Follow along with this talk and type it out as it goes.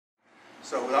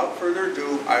So without further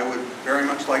ado, I would very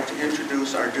much like to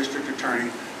introduce our District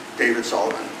Attorney, David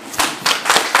Sullivan.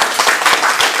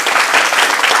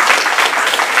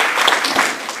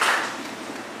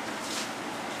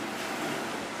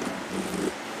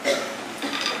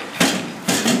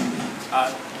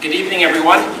 Good evening,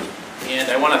 everyone, and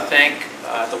I want to thank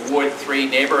the Ward 3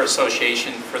 Neighbor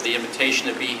Association for the invitation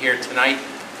to be here tonight.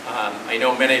 I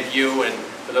know many of you, and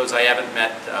for those I haven't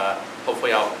met,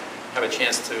 hopefully I'll have a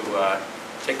chance to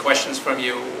take questions from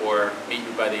you or meet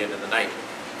you by the end of the night.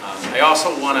 I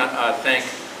also want to thank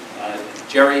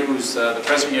Jerry, who's the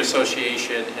president of your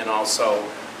association, and also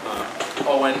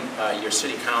Owen, your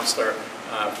city councilor,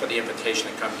 for the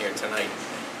invitation to come here tonight.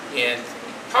 And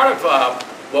part of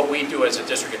what we do as a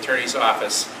district attorney's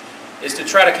office is to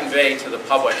try to convey to the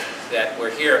public that we're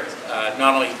here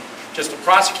not only just to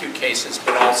prosecute cases,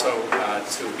 but also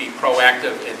to be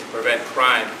proactive and to prevent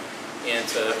crime and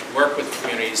to work with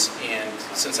communities. And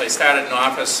since I started in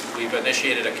office, we've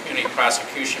initiated a community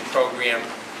prosecution program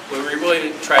where we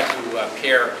really try to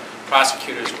pair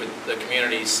prosecutors with the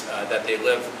communities that they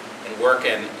live and work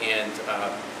in. And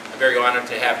I'm very honored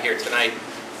to have here tonight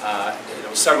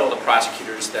several of the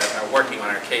prosecutors that are working on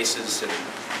our cases and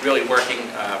really working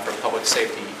for public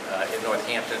safety in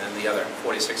Northampton and the other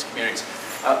 46 communities.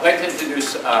 I'd like to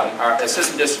introduce our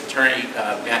Assistant District Attorney,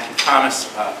 Matthew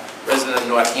Thomas, resident of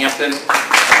Northampton.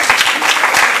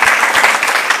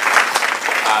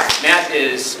 Matt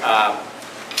is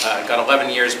got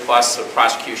 11 years plus of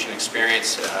prosecution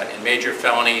experience in major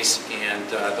felonies, and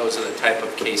those are the type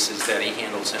of cases that he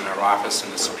handles in our office in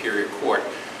the Superior Court.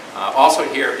 Also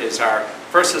here is our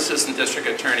first Assistant District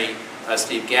Attorney,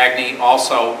 Steve Gagney,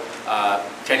 also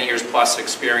 10 years plus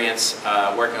experience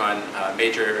working on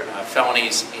major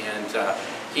felonies, and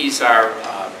he's our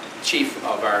chief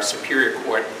of our Superior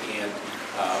Court and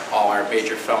all our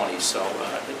major felonies. So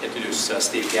introduce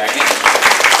Steve Gagney.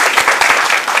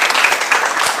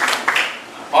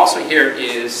 Also here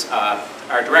is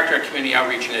our Director of Community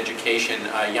Outreach and Education,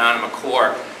 Yana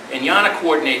McClure. And Yana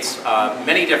coordinates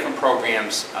many different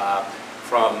programs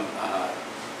from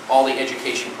all the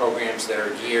education programs that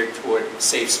are geared toward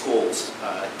safe schools,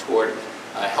 toward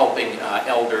helping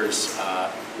elders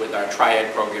with our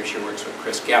Triad program. She works with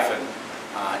Chris Geffen,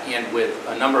 and with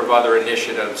a number of other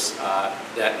initiatives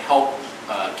that help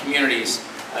communities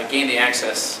gain the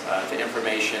access to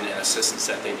information and assistance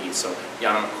that they need. So,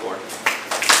 Yana McClure.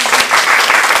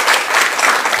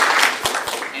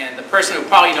 And the person who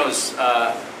probably knows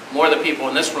more of the people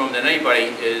in this room than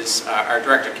anybody is our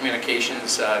Director of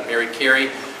Communications, Mary Carey.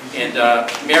 And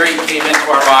Mary came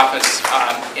into our office,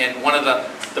 and one of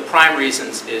the prime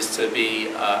reasons is to be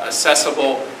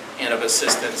accessible and of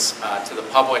assistance to the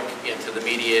public and to the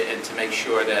media, and to make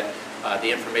sure that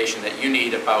the information that you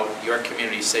need about your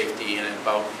community safety and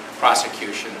about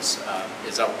prosecutions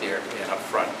is out there and up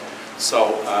front.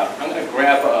 So I'm going to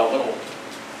grab a little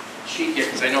sheet here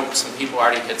because I know some people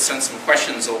already had sent some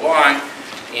questions along.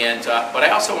 And, but I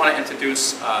also want to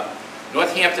introduce,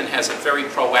 Northampton has a very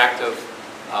proactive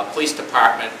police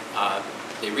department.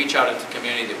 They reach out into the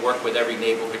community, they work with every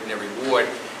neighborhood and every ward,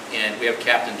 and we have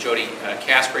Captain Jody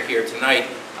Casper here tonight,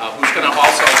 who's going to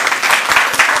also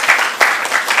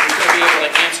be able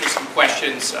to answer some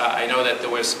questions. I know that there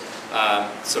was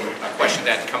a question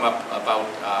that had come up about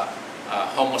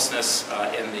homelessness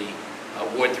in the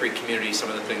Ward 3 community, some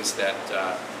of the things that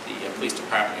the police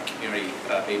department and community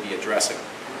may be addressing.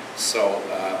 So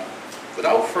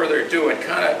without further ado, I'd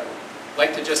kind of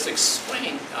like to just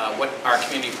explain what our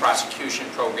community prosecution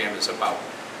program is about.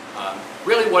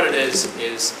 Really what it is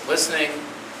listening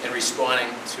and responding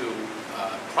to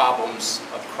problems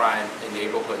of crime in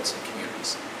neighborhoods and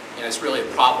communities. And it's really a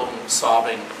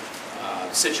problem-solving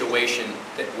situation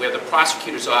where the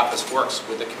prosecutor's office works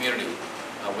with the community,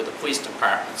 with the police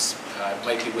departments,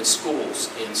 might be with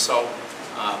schools. And so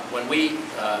when we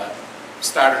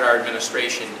started our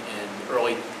administration in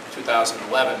early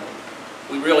 2011,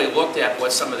 we really looked at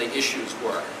what some of the issues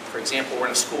were. For example, we're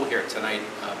in a school here tonight,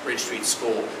 Bridge Street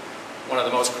School. One of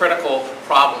the most critical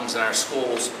problems in our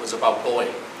schools was about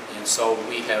bullying. And so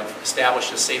we have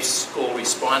established a safe school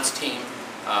response team,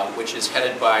 which is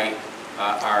headed by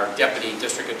our Deputy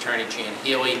District Attorney, Jan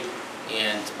Healy,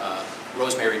 and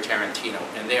Rosemary Tarantino.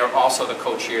 And they are also the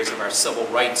co-chairs of our Civil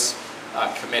Rights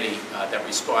Committee that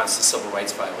responds to civil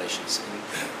rights violations.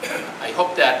 And I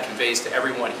hope that conveys to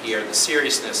everyone here the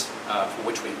seriousness for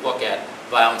which we look at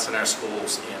violence in our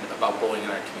schools and about bullying in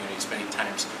our communities. Many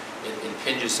times it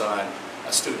impinges on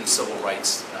a student's civil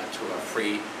rights to a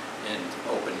free and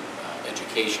open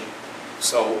education.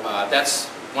 So that's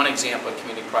one example of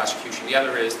community prosecution. The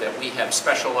other is that we have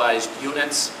specialized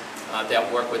units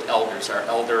that work with elders. Our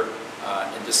Elder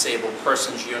and Disabled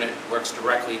Persons Unit works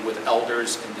directly with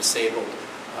elders and disabled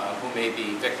who may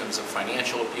be victims of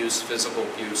financial abuse, physical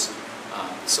abuse,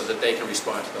 so that they can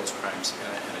respond to those crimes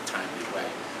in a timely way.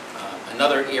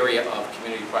 Another area of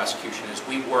community prosecution is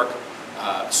we work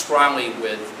strongly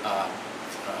with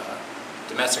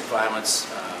domestic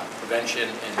violence prevention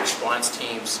and response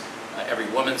teams, every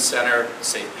women's center,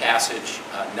 Safe Passage,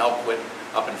 Nelquit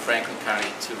up in Franklin County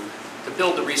to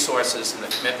build the resources and the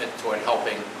commitment toward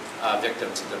helping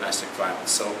victims of domestic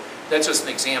violence. So that's just an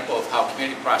example of how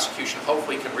community prosecution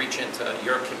hopefully can reach into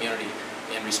your community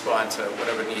and respond to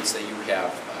whatever needs that you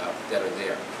have that are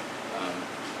there.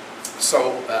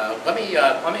 Let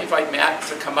me invite Matt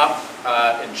to come up,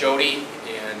 and Jody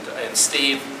and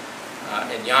Steve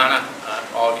and Yana.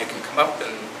 All of you can come up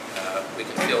and we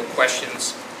can field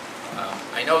questions.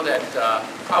 I know that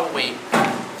probably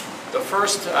the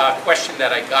first question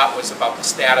that I got was about the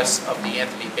status of the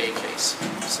Anthony Bay case.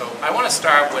 So I want to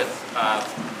start with,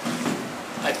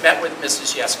 I've met with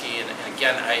Mrs. Yeske, and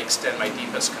again, I extend my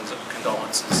deepest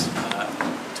condolences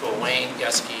to Elaine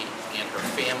Yeske and her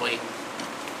family,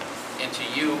 and to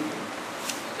you,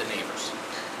 the neighbors.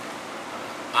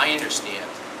 I understand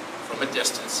from a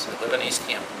distance, I live in East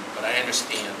Hampton, but I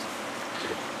understand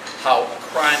how a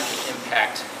crime can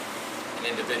impact an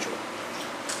individual.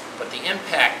 But the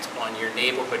impact on your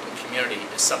neighborhood and community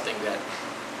is something that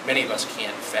many of us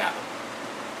can't fathom.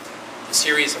 The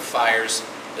series of fires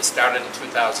that started in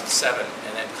 2007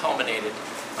 and then culminated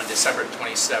on December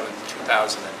 27,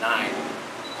 2009,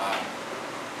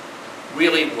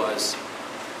 really was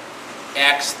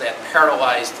acts that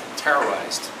paralyzed and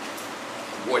terrorized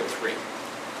Ward 3.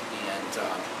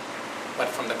 But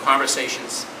from the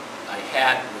conversations I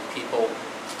had with people,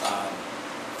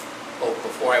 both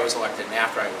before I was elected and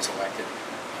after I was elected,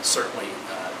 certainly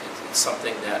it's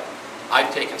something that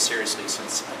I've taken seriously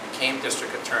since I became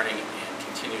district attorney and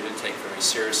continue to take very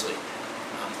seriously.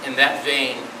 In that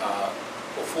vein,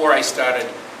 before I started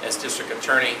as district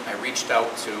attorney, I reached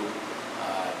out to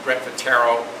Brett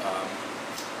Vitero,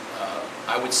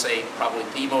 I would say probably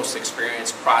the most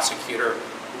experienced prosecutor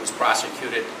who has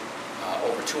prosecuted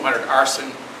over 200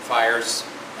 arson fires,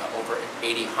 over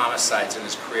 80 homicides in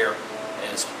his career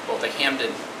as both a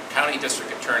Hampden County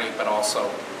District Attorney, but also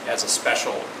as a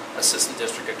special assistant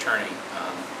district attorney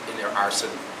in their arson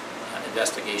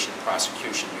investigation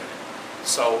prosecution unit.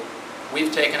 So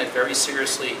we've taken it very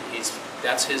seriously.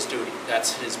 That's his duty.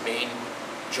 That's his main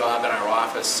job in our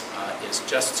office, is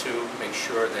just to make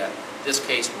sure that this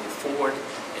case moves forward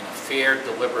in a fair,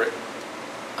 deliberate,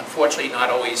 unfortunately not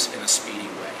always in a speedy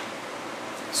way.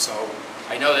 So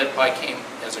I know that probably came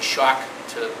as a shock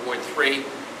to Ward 3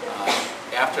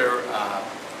 after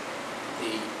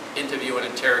the interview and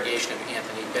interrogation of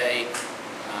Anthony Bay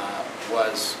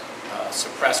was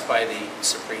suppressed by the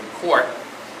Supreme Court.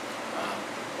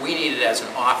 We needed as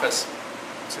an office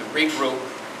to regroup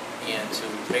and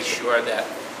to make sure that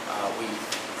we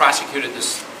prosecuted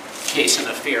this case in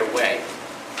a fair way.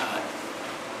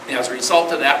 As a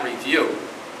result of that review,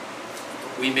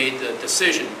 we made the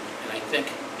decision, and I think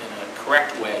in a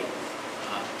correct way,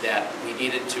 that we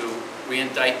needed to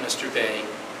re-indict Mr. Bay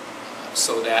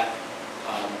so that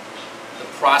the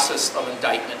process of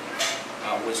indictment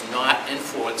was not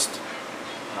influenced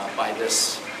by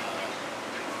this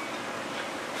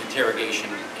interrogation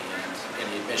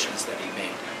and the admissions that he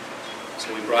made.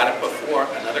 So we brought it before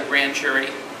another grand jury.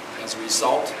 As a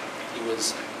result, he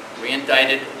was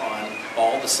re-indicted on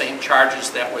all the same charges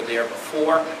that were there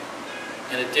before.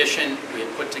 In addition, we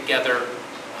had put together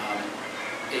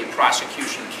a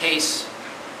prosecution case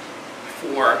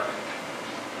for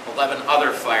 11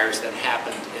 other fires that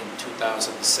happened in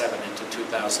 2007 into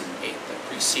 2008 that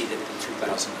preceded the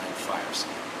 2009 fires.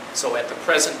 So at the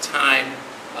present time,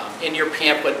 in your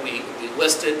pamphlet, we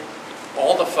listed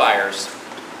all the fires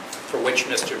for which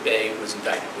Mr. Bay was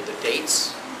indicted, with the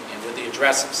dates and with the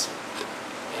addresses.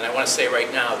 And I want to say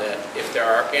right now that if there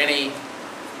are any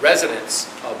residents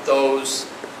of those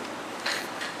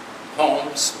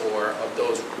homes or of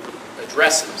those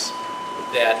addresses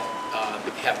that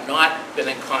have not been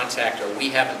in contact, or we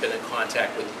haven't been in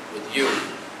contact with you,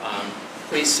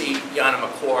 please see Yana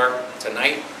McClure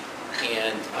tonight,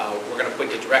 and we're going to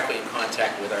put you directly in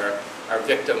contact with our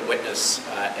victim witness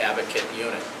advocate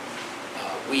unit.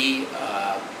 We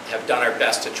have done our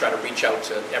best to try to reach out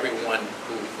to everyone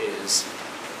who is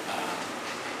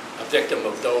a victim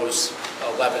of those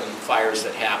 11 fires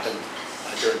that happened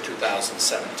during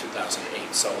 2007,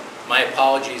 2008. So my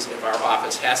apologies if our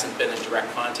office hasn't been in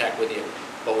direct contact with you,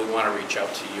 but we want to reach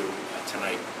out to you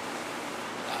tonight.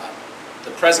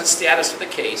 The present status of the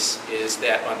case is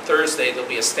that on Thursday there'll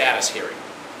be a status hearing.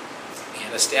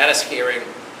 And a status hearing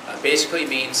basically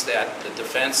means that the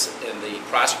defense and the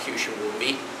prosecution will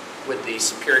meet with the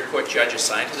Superior Court judge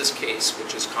assigned to this case,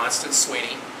 which is Constance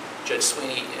Sweeney. Judge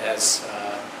Sweeney has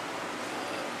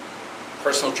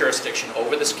personal jurisdiction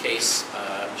over this case.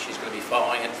 She's going to be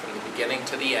following it from the beginning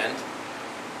to the end.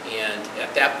 And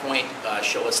at that point,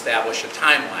 she'll establish a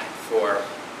timeline for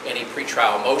any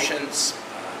pretrial motions,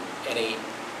 any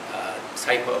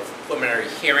type of preliminary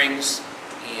hearings,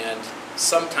 and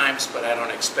sometimes, but I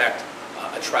don't expect,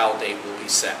 a trial date will be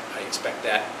set. I expect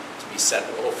that to be set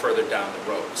a little further down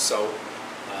the road. So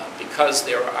because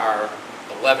there are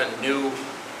 11 new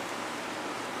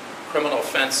criminal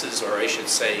offenses, or I should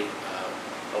say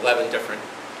 11 different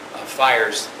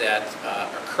fires that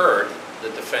occurred, the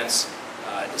defense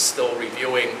is still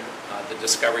reviewing the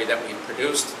discovery that we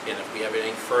produced, and if we have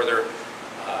any further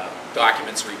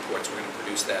documents or reports, we're going to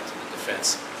produce that to the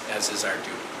defense, as is our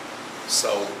duty.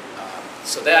 So,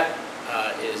 so that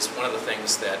is one of the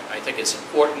things that I think is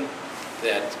important,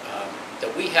 that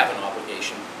that we have an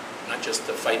obligation, not just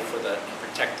to fight for and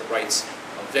protect the rights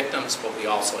of victims, but we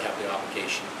also have the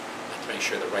obligation to make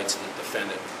sure the rights of the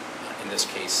defendant, in this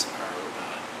case,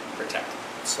 are protected.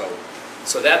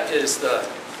 So that is the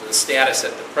status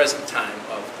at the present time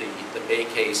of the Bay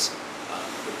case.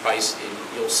 With Price,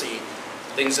 you'll see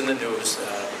things in the news.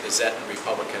 The Gazette and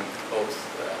Republican, both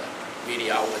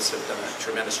media outlets, have done a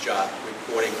tremendous job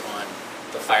reporting on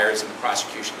the fires and the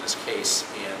prosecution of this case.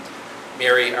 And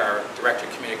Mary, our Director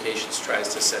of Communications,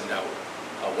 tries to send out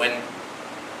when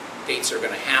dates are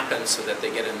going to happen so that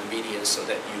they get in the media, so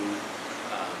that you,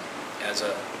 as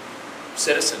a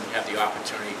citizen, have the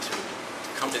opportunity to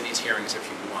come to these hearings if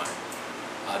you want.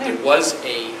 There was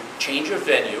a change of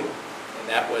venue, and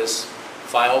that was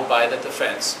filed by the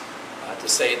defense to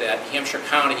say that Hampshire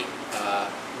County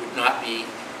would not be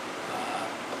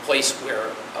a place where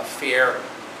a fair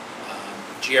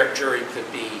jury could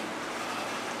be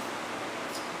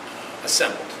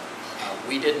assembled.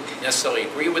 We didn't necessarily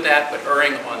agree with that, but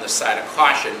erring on the side of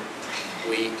caution,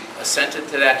 we assented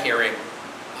to that hearing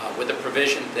with the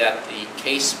provision that the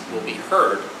case will be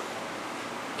heard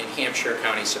in Hampshire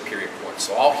County Superior Court.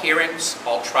 So all hearings,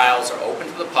 all trials are open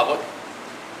to the public.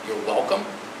 You're welcome.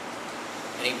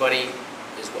 Anybody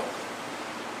is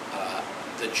welcome.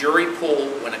 The jury pool,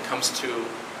 when it comes to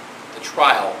the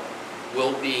trial,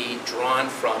 will be drawn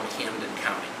from Camden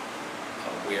County,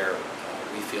 where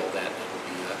we feel that it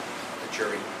will be a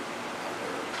jury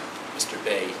where Mr.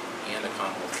 Bay and the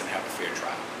Commonwealth can have a fair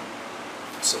trial.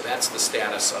 So that's the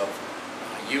status of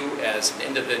you as an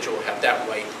individual have that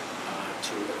right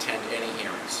to attend any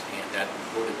hearings, and that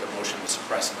included the motion to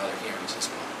suppress and other hearings as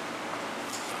well.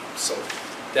 So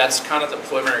that's kind of the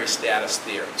preliminary status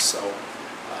there. So,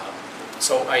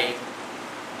 so I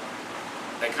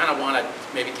kind of want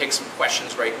to maybe take some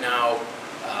questions right now,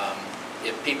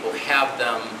 if people have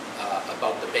them,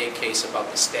 about the Bay case,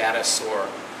 about the status, or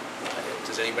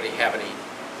does anybody have any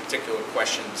particular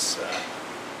questions?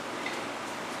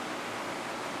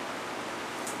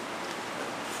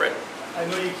 Fred? I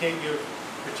know you can't give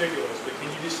particulars, but can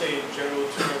you just say in general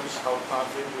terms how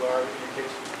confident you are in your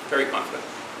case? Very confident.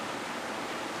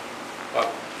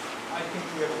 I think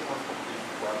we have a wonderful police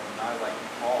department, and I, like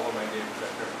all of my neighbors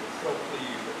out there, were so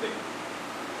pleased that they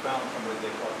found somebody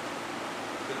they thought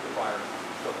did the fire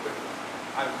so quickly.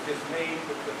 I was dismayed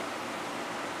with the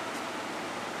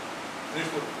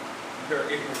initial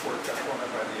interrogation report got thrown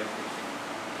out by the FCC.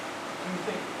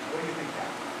 What do you think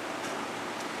happened?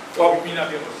 Well, you may not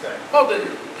be able to say. Well,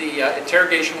 the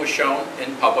interrogation was shown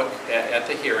in public at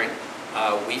the hearing.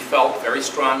 We felt very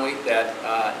strongly that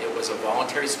it was a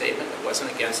voluntary statement. It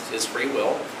wasn't against his free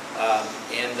will.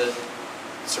 And the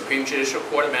Supreme Judicial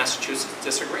Court of Massachusetts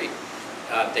disagreed.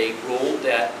 They ruled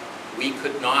that we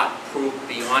could not prove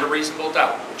beyond a reasonable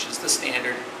doubt, which is the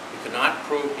standard. We could not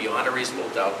prove beyond a reasonable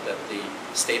doubt that the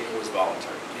statement was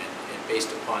voluntary. And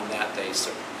based upon that, they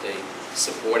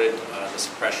supported the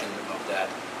suppression of that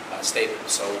statement.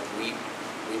 So we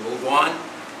move on.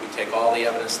 We take all the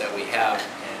evidence that we have,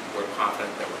 and we're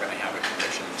confident that we're going to have a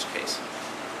conviction in this case.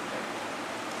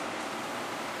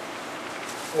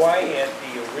 Why at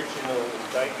the original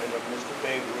indictment of Mr.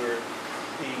 Bay were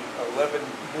the 11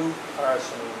 new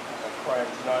arson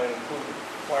crimes not included?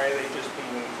 Why are they just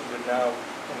being included now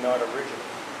and not originally?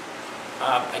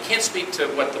 I can't speak to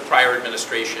what the prior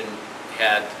administration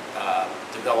had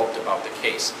developed about the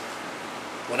case.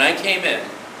 When I came in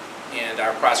and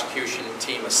our prosecution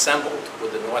team assembled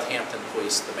with the Northampton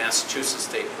Police, the Massachusetts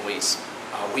State Police,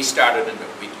 we started anew.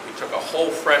 We took a whole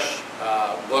fresh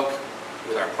look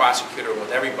with our prosecutor,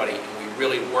 with everybody, and we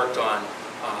really worked on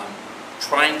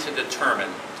trying to determine,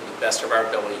 to the best of our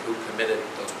ability, who committed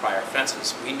those prior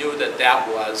offenses. We knew that that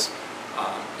was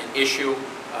an issue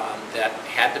that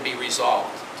had to be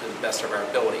resolved to the best of our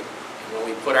ability. And when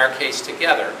we put our case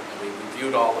together and we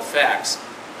reviewed all the facts,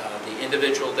 the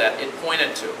individual that it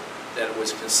pointed to, that it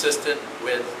was consistent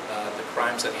with the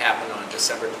crimes that happened on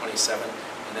December 27th,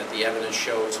 and that the evidence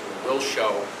shows or will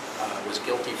show was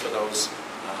guilty for those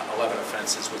 11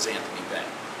 offenses, was Anthony Bay.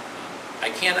 I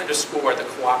can't underscore the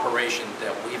cooperation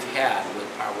that we've had with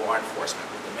our law enforcement,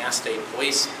 with the Mass State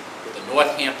Police, with the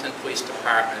Northampton Police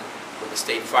Department, with the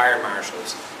state fire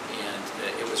marshals, and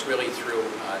it was really through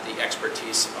the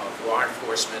expertise of law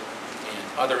enforcement and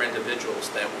other individuals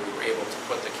that we were able to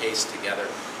put the case together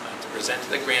to present to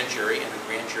the grand jury, and the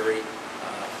grand jury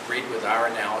agreed with our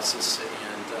analysis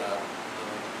and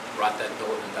brought that bill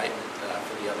of indictment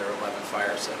for the other 11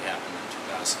 fires that happened in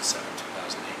 2007,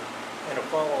 2008. And a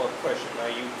follow-up question, are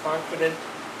you confident,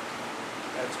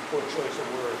 that's a poor choice of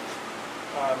words,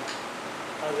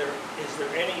 is there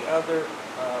any other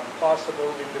possible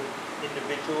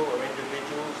individual or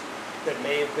individuals that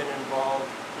may have been involved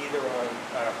either on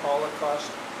Holocaust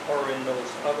or in those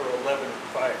other 11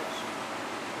 fires?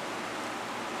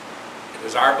 It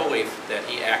was our belief that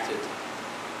he acted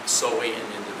solely and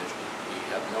individually. We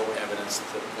have no evidence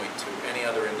to point to any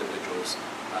other individuals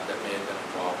that may have been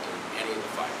involved in any of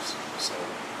the fires. So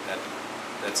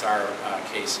that's our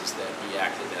case, is that he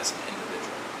acted as an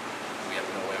individual. We have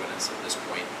no evidence at this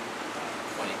point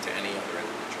pointing to any other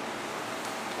individual.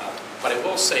 But I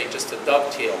will say, just to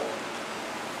dovetail,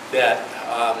 that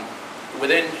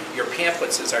within your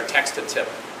pamphlets is our text-to-tip,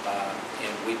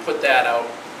 and we put that out,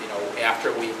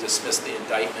 after we dismissed the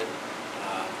indictment,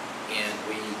 and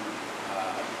we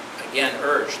again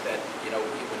urge that,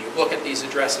 when you look at these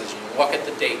addresses, you look at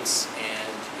the dates, and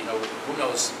who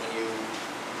knows, when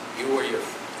you or your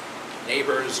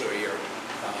neighbors or your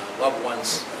loved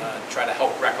ones try to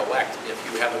help recollect, if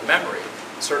you have a memory,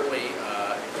 certainly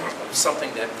of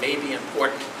something that may be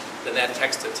important, then that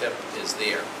text-to-tip is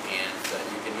there, and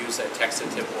you can use that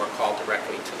text-to-tip or call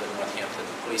directly to the Northampton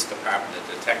Police Department,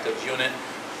 the Detectives Unit,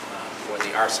 or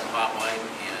the Arson Hotline,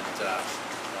 and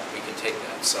we can take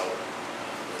that. So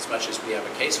as much as we have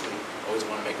a case, we always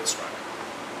want to make it stronger.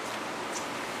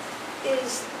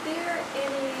 Is there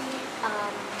any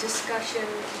discussion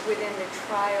within the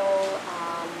trial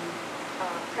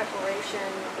preparation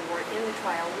or in the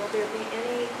trial? Will there be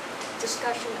any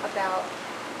discussion about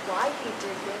why he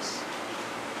did this?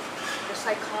 The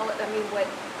psychology,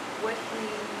 what he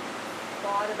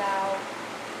thought about?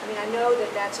 I know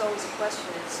that that's always a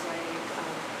question. It's like,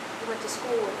 he went to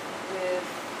school with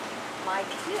my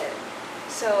kid.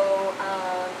 So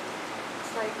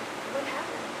it's like, what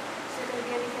happened? Is there going to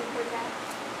be anything for that?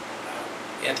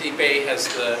 Anthony Bay has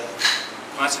the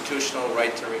constitutional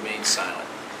right to remain silent,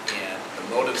 and the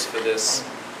motives for this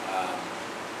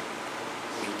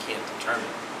we can't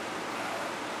determine.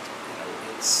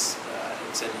 It's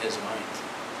in his mind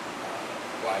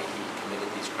why he committed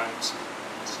these crimes.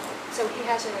 So he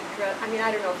hasn't addressed, I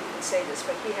don't know if you can say this,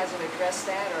 but he hasn't addressed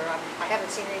that, or I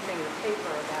haven't seen anything in the paper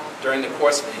about... During the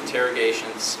course of the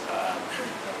interrogations,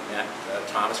 Matt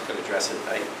Thomas could address it.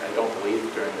 I don't believe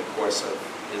during the course of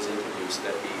his interviews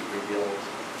that he revealed...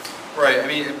 Right,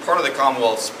 part of the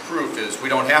Commonwealth's proof is we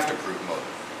don't have to prove motive.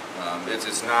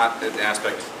 It's not an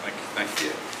aspect, thank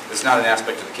you. It's not an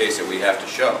aspect of the case that we have to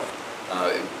show.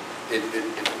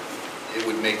 It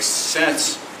would make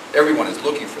sense, everyone is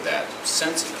looking for that,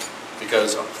 sense of it,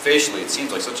 because facially it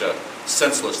seems like such a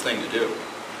senseless thing to do.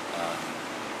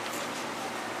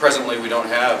 Presently we don't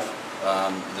have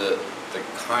the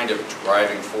kind of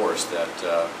driving force that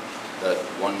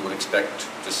one would expect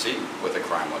to see with a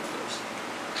crime like this.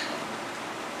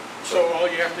 So all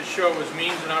you have to show is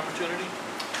means and opportunity?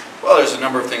 Well, there's a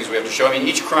number of things we have to show.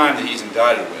 Each crime that he's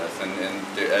indicted with, and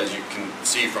as you can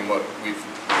see from what we've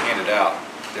handed out,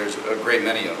 there's a great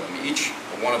many of them. Each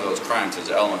one of those crimes has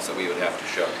elements that we would have to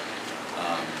show.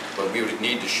 But we would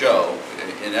need to show,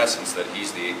 in essence, that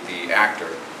he's the actor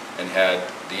and had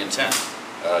the intent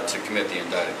to commit the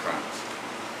indicted crimes.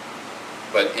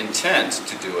 But intent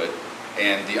to do it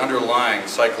and the underlying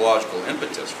psychological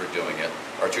impetus for doing it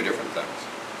are two different things.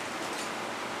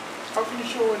 How can you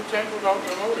show intent without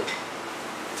a motive?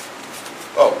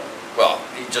 Oh, well,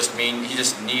 he just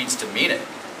needs to mean it,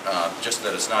 just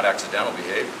that it's not accidental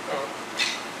behavior.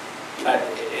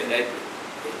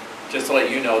 Just to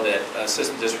let you know that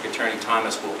Assistant District Attorney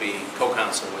Thomas will be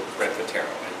co-counsel with Fred Fatero.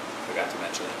 I forgot to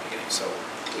mention that at the beginning. So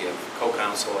we have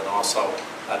co-counsel, and also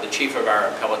the chief of our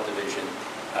appellate division,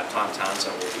 Tom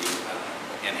Townsend, will be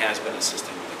and has been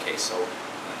assisting with the case. So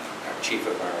our chief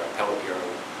of our appellate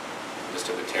bureau,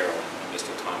 Mr. Vitero, and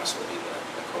Mr. Thomas will be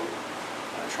the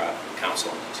co-trial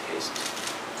counsel in these cases.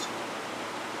 So.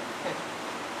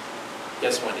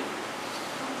 Yes, Wendy?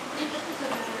 Just as a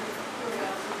matter of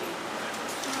curiosity, at the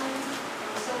time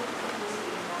there was some publicity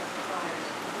about the fires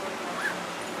before the fires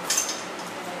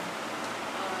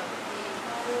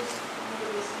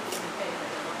were listed in the paper,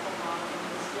 there were a whole lot of them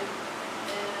listed,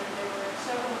 and there were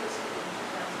several listed in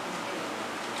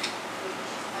 2008, which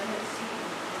I had seen in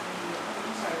the,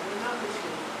 I'm sorry, they were not listed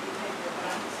in the paper, but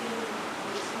I had seen them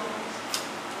in these homes,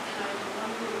 and I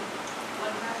wondered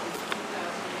what happened in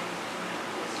 2008 in that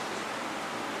list.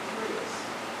 Curious.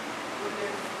 Were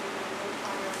there no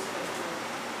fires that were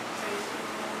traceable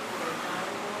or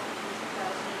deniable in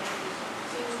 2008? It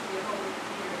seems to be a whole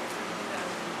year between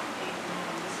 2008 and now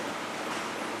missing.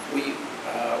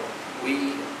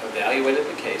 We evaluated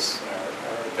the case,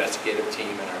 our investigative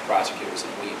team and our prosecutors,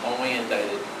 and we only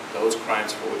indicted those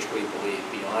crimes for which we believe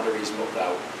beyond a reasonable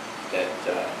doubt that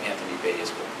Anthony Bay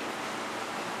is guilty.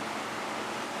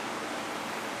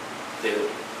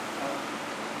 David?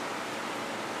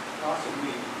 Possibly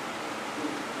the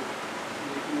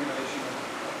accumulation of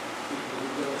people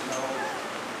who don't know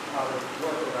how to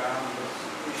work around this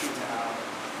issue now.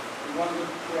 One of the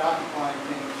preoccupying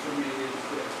things for me is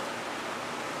that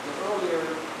the earlier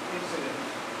incidents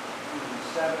in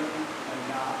 7 and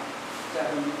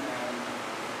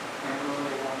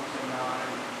early ones in 9,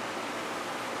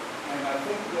 and I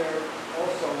think they're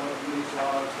also one of these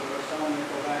laws that are some that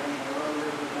go back even earlier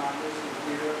but not listed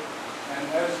here. And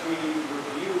as we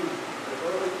reviewed the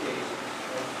early cases,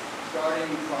 starting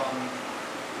from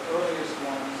the earliest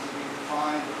ones that we could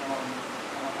find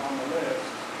on the list,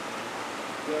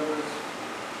 there was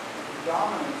a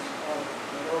predominance of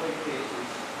the early cases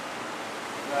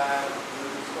that were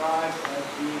described as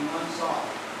being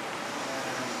unsolved.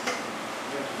 And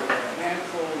there were a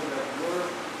handful that were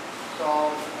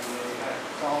solved, and they had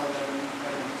solid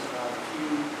evidence about a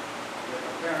few that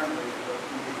apparently were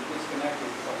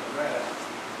disconnected from the rest.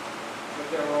 But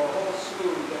there were a whole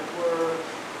slew that were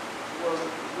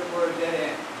a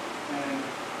dead end. And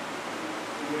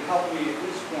it would help me at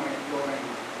this point going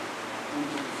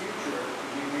into the future to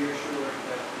be reassured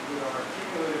that with our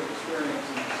cumulative experience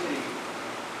in the city,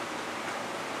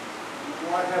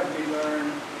 what have we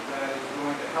learned that is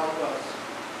going to help us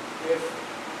if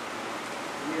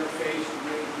we are faced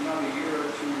with another year or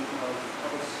two of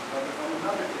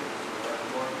another case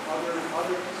or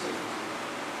other incidents?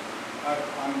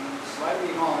 I'm slightly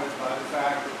haunted by the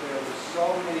fact that there were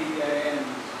so many dead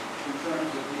ends in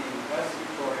terms of the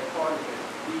investigatory part of it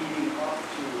leading up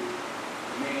to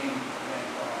the main event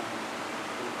on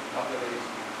a couple of days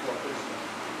before Christmas.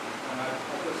 And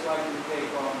I'd just like to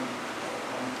take on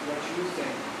what you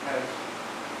think has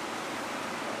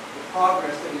the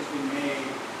progress that has been made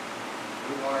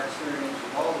with our experience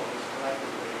with all of this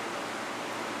collectively,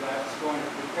 that's going to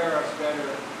prepare us better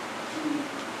to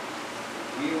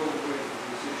deal with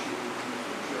this issue in the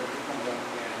future if it comes up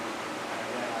again. And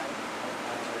again, I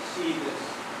see this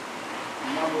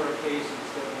number of cases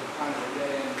that were kind of a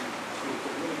dead end streets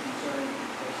that really concerned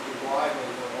as to why they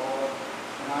were all,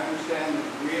 and I understand the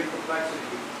degree of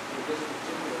complexity with this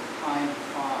particular kind of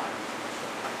crime.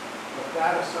 But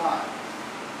that aside,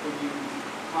 could you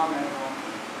comment on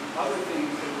other things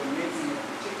that were making it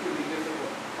particularly difficult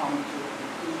to come to a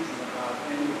conclusion about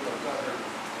any of those other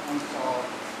unsolved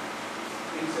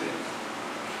incidents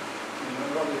in the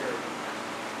earlier list,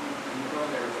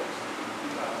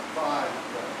 2005,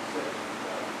 2006,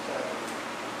 2007,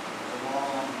 a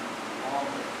long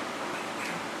list.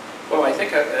 Well, I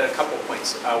think a couple of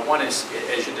points. One is,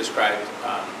 as you described,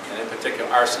 and in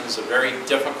particular, arson is a very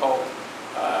difficult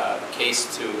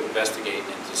case to investigate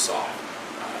and to solve,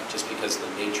 just because of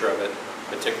the nature of it,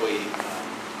 particularly,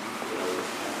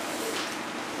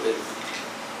 with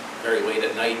very late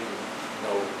at night, and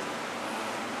no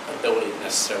ability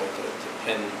necessarily to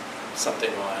pin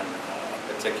something on a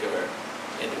particular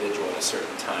individual at a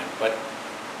certain time. But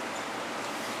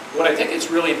what I think is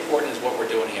really important is what we're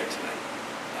doing here tonight.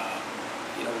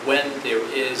 When there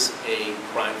is a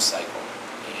crime cycle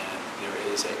and there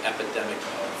is an epidemic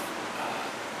of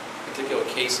particular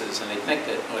cases, and I think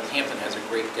that Northampton has a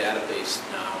great database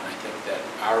now, and I think that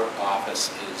our office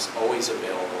is always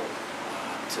available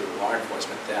to law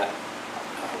enforcement, that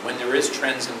when there is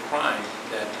trends in crime,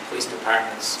 that police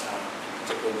departments,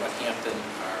 particularly Northampton,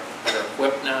 are better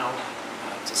equipped now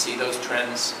to see those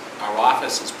trends. Our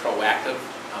office is proactive.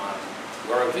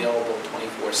 We're available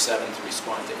 24/7 to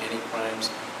respond to any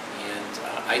crimes. And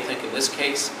I think in this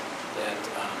case that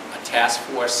a task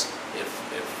force, if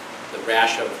the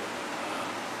rash of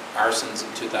arsons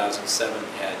in 2007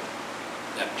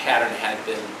 that pattern had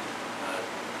been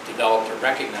developed or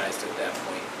recognized at that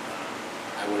point,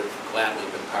 I would have gladly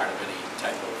been part of any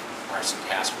type of arson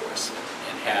task force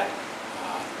and had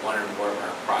one or more of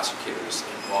our prosecutors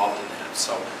involved in that.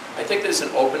 So I think there's an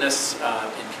openness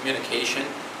in communication,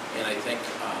 and I think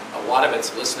a lot of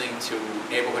it's listening to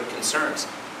neighborhood concerns.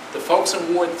 The folks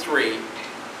in Ward 3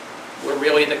 were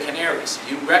really the canaries.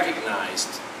 You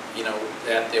recognized,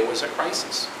 that there was a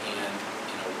crisis, and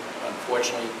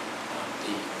unfortunately,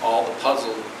 all the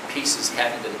puzzle pieces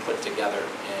hadn't been put together,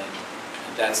 and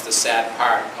that's the sad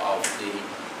part of the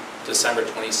December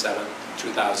 27,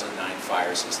 2009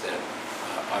 fires, is that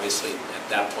obviously at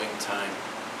that point in time,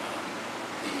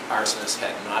 the arsonist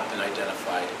had not been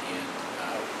identified and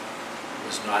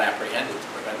was not apprehended to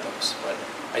prevent those. But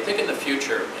I think in the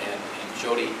future, and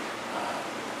Jody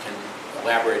can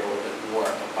elaborate a little bit more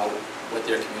about what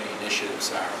their community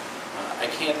initiatives are. I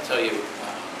can't tell you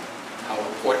how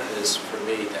important it is for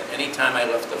me that any time I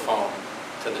lift the phone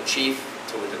to the chief,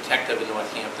 to a detective in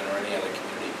Northampton or any other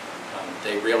community,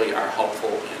 they really are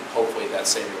helpful, and hopefully that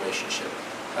same relationship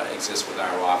exists with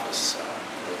our office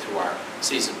through our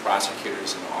seasoned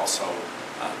prosecutors and also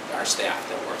our staff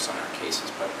that works on our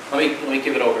cases. But let me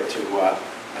give it over to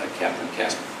Captain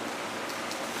Casper.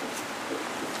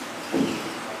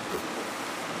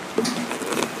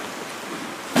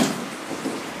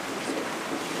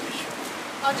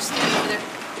 I'll just leave it over there.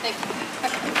 Thank you.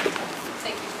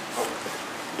 Thank you.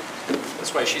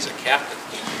 That's why she's a captain.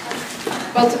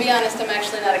 Well, to be honest, I'm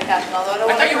actually not a captain, although I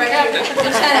don't I want to thought you were a correct you. captain.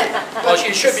 Lieutenant. Well,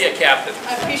 she should be a captain.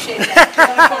 I appreciate that.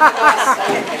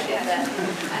 I appreciate that.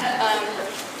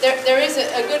 There is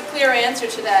a good, clear answer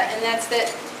to that, and that's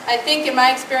that I think in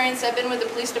my experience, I've been with the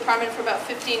police department for about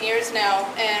 15 years now,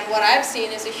 and what I've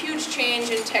seen is a huge change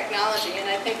in technology, and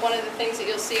I think one of the things that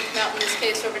you'll see come out in this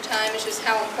case over time is just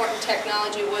how important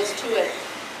technology was to it.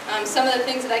 Some of the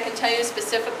things that I can tell you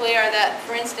specifically are that,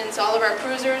 for instance, all of our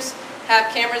cruisers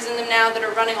have cameras in them now that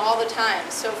are running all the time.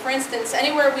 So for instance,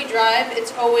 anywhere we drive,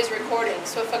 it's always recording.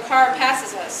 So if a car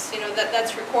passes us,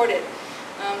 that's recorded.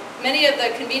 Many of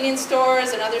the convenience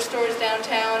stores and other stores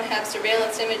downtown have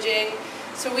surveillance imaging.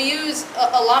 So we use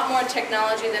a lot more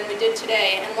technology than we did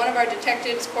today. And one of our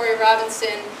detectives, Corey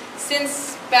Robinson,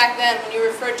 since back then, when you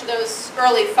referred to those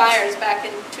early fires back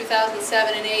in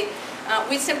 2007 and 8,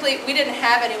 we didn't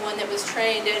have anyone that was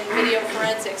trained in video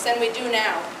forensics, and we do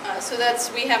now. So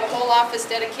we have a whole office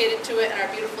dedicated to it in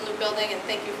our beautiful new building, and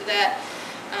thank you for that.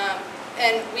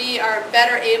 And we are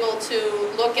better able to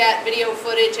look at video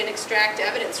footage and extract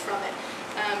evidence from it.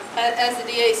 As the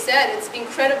DA said, it's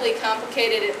incredibly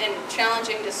complicated and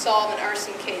challenging to solve an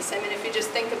arson case. I mean, if you just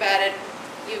think about it,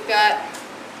 you've got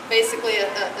basically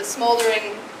a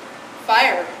smoldering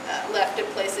fire left in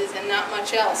places and not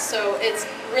much else. So it's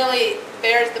really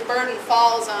the burden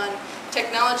falls on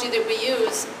technology that we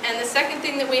use. And the second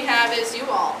thing that we have is you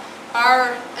all.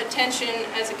 Our attention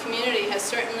as a community has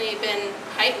certainly been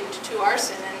heightened to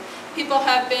arson, and people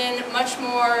have been much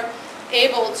more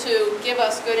able to give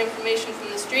us good information from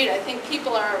the street. I think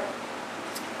people are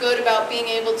good about being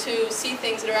able to see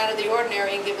things that are out of the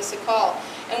ordinary and give us a call.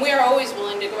 And we are always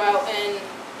willing to go out and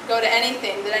go to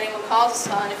anything that anyone calls us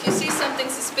on. If you see something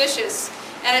suspicious,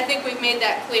 and I think we've made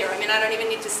that clear. I mean, I don't even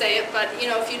need to say it, but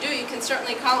if you do, you can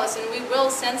certainly call us, and we will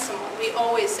send someone. We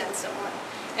always send someone.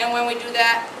 And when we do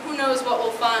that, who knows what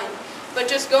we'll find. But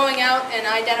just going out and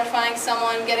identifying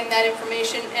someone, getting that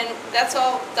information, and that's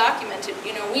all documented.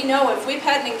 We know if we've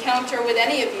had an encounter with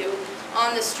any of you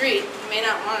on the street, you may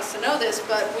not want us to know this,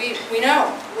 but we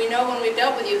know. We know when we've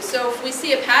dealt with you. So if we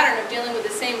see a pattern of dealing with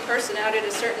the same person out at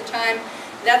a certain time,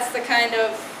 that's the kind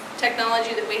of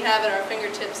technology that we have at our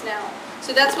fingertips now.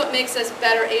 So that's what makes us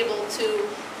better able to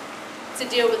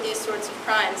deal with these sorts of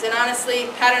crimes. And honestly,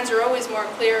 patterns are always more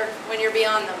clear when you're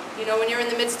beyond them. When you're in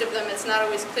the midst of them, it's not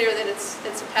always clear that it's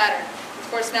a pattern. Of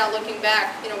course, now looking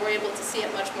back, we're able to see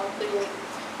it much more clearly.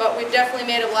 But we've definitely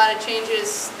made a lot of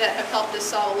changes that have helped us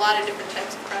solve a lot of different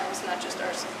types of crimes, not just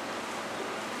arson.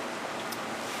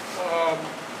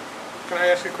 Can I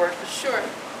ask a question? Sure.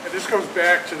 And this goes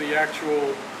back to the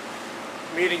actual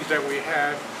meetings that we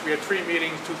had. We had 3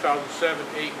 meetings, 2007,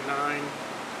 8, and 9,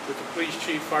 with the police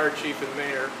chief, fire chief, and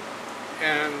mayor.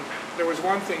 And there was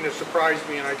one thing that surprised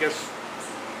me, and I guess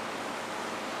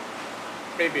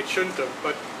maybe it shouldn't have,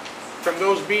 but from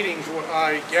those meetings what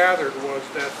I gathered was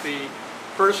that the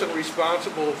person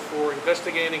responsible for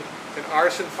investigating an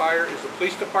arson fire is the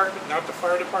police department, not the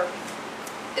fire department?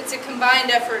 It's a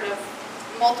combined effort of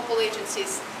multiple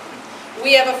agencies.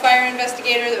 We have a fire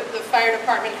investigator, the fire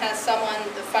department has someone,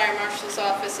 the fire marshal's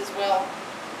office as well.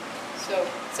 So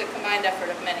it's a combined effort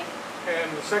of many.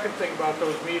 And the second thing about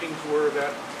those meetings were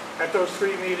that at those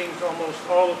 3 meetings, almost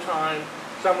all the time,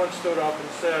 someone stood up and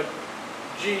said,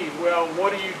 gee, well,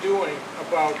 what are you doing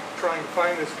about trying to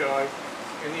find this guy?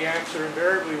 And the answer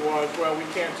invariably was, well, we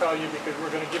can't tell you because we're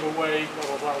going to give away, blah,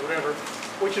 blah, blah, whatever,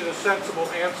 which is a sensible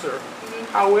answer.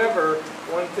 However,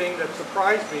 one thing that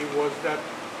surprised me was that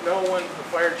no one, the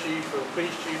fire chief or the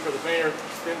police chief or the mayor,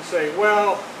 didn't say,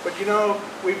 well, but you know,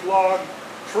 we've logged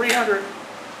 300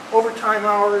 overtime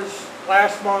hours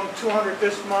last month, 200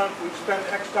 this month, we've spent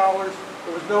X dollars.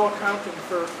 There was no accounting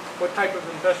for what type of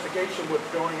investigation was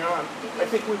going on. I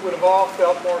think we would have all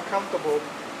felt more comfortable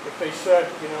if they said,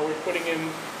 you know, we're putting in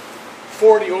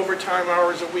 40 overtime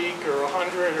hours a week or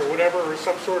 100 or whatever, or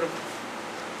some sort of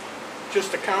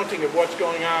just accounting of what's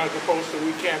going on as opposed to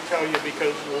we can't tell you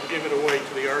because we'll give it away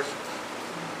to the arsonists.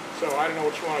 So I don't know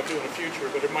what you want to do in the future,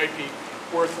 but it might be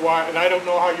worthwhile. And I don't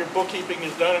know how your bookkeeping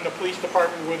is done in the police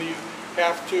department, whether you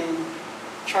have to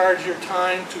charge your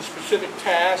time to specific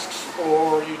tasks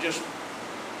or you just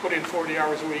put in 40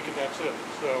 hours a week and that's it.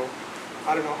 So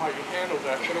I don't know how you handle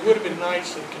that, but it would have been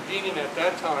nice and convenient at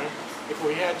that time if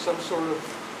we had some sort of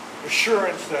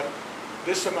assurance that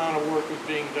this amount of work was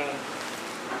being done.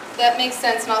 That makes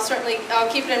sense, and I'll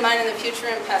keep it in mind in the future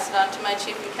and pass it on to my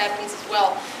chief and captains as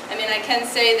well. I mean, I can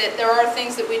say that there are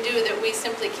things that we do that we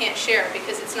simply can't share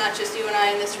because it's not just you and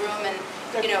I in this room, and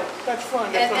you know. That's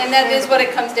fine. And that is what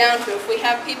it comes down to. If we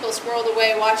have people squirreled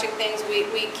away watching things, we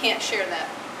can't share that.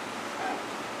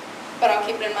 But I'll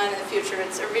keep it in mind in the future.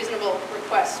 It's a reasonable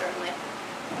request, certainly.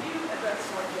 Can you address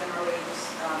more generally just,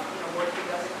 work that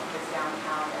does encompass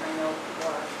downtown? And I know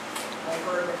people are, I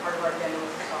heard that part of our agenda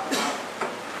was to talk about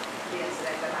the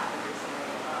incident that happened recently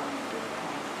with the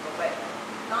homeless people, but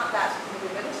not that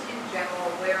specifically, but just in general,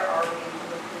 where are we in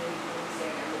the community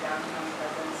policing and the downtown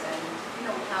presence? And,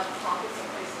 we have pockets of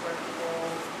places where people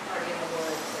are in the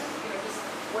woods and, just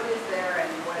what is there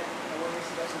and what are your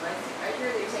suggestions? I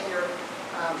hear that you're saying you're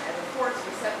as a force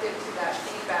receptive to that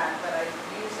feedback, but I've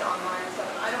used online and stuff,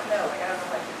 and I don't know. I don't know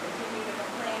if I should continue to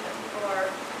complain that people are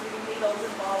leaving needles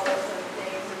and balls and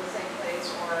things in the same place,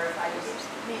 or if I just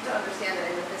need to understand that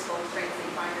in the physical constraints that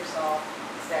you find yourself,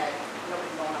 that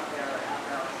nobody's going up there after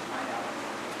hours to find out.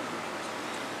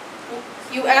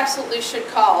 You absolutely should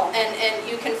call, and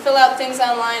you can fill out things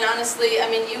online. Honestly,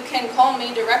 I mean, you can call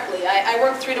me directly. I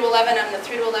work 3 to 11. I'm the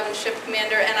 3 to 11 shift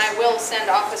commander, and I will send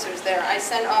officers there. I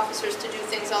send officers to do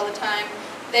things all the time.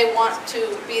 They want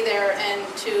to be there and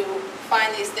to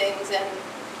find these things and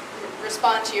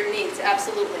respond to your needs,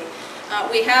 absolutely.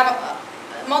 We have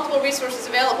multiple resources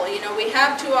available. We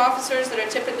have 2 officers that are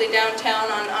typically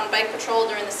downtown on bike patrol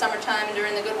during the summertime and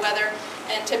during the good weather,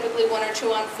 and typically 1 or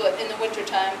 2 on foot in the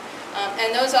wintertime.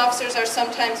 And those officers are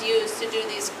sometimes used to do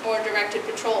these more directed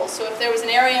patrols. So if there was an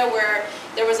area where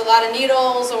there was a lot of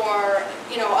needles or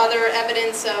other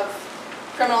evidence of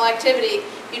criminal activity,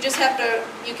 you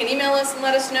can email us and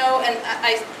let us know. And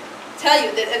I tell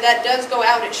you that does go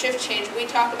out at shift change. We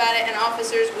talk about it, and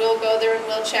officers will go there and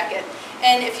will check it.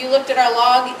 And if you looked at our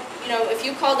log, if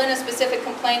you called in a specific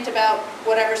complaint about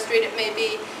whatever street it may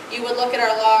be, you would look at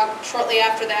our log shortly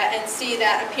after that and see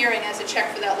that appearing as a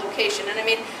check for that location. And I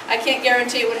mean, I can't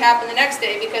guarantee it would happen the next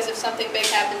day because if something big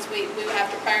happens, we would have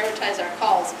to prioritize our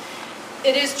calls.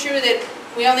 It is true that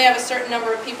we only have a certain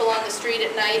number of people on the street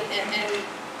at night and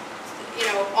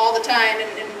all the time,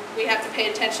 and we have to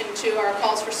pay attention to our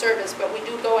calls for service, but we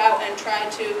do go out and try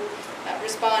to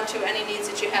respond to any needs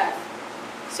that you have.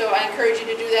 So I encourage you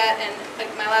to do that, and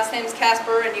my last name is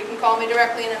Casper, and you can call me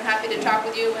directly, and I'm happy to talk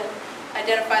with you and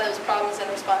identify those problems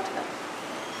and respond to them.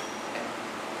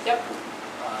 Yep.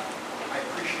 I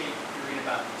appreciate hearing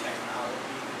about the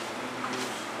technology that you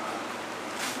use.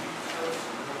 Can you tell us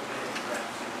a little bit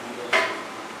perhaps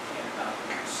and about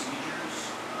the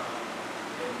procedures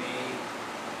that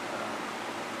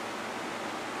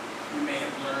you may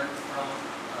have learned from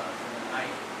the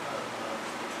night of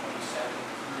the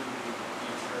 27th through the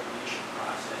interrogation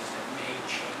process that may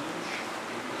change?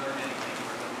 Did you learn anything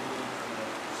from the ruling from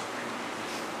the Supreme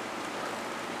Judicial Court?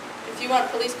 If you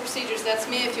want police procedures, that's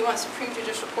me. If you want Supreme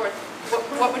Judicial Court,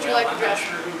 what would you like to address?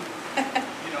 I'm not sure who,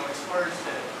 as far as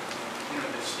the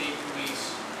state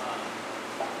police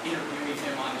interviewing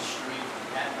him on the street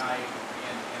that night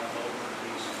and a local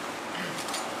police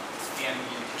and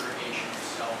the interrogation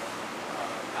itself,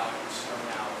 how it was thrown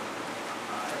out.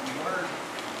 Have we learned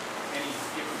any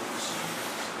different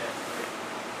procedures that would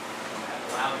have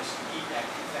allowed us to keep that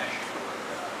confession or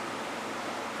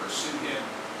pursue him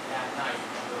that night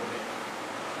a little bit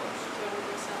closer?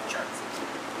 Sure.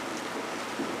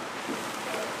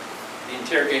 The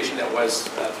interrogation that was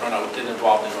thrown out didn't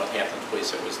involve the Northampton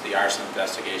police. It was the arson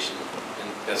investigation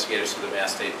investigators for the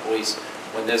Mass State Police.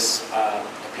 When this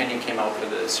opinion came out for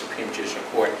the Supreme Judicial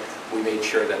Court, we made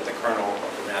sure that the Colonel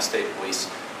of the Mass State Police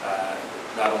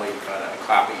not only got a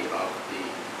copy of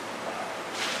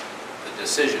the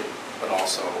decision, but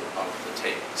also of the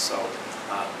tape. So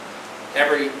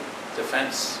every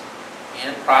defense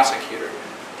and prosecutor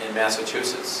in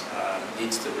Massachusetts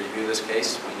needs to review this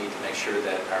case. We need to make sure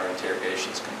that our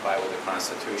interrogations comply with the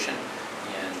Constitution,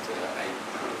 and I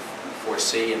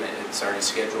foresee, and it's already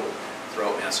scheduled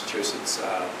throughout Massachusetts,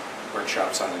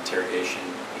 workshops on interrogation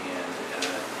and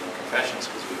confessions,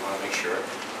 because we want to make sure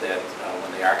that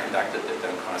when they are conducted, they're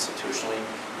done constitutionally,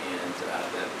 and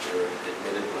that they're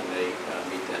admitted when they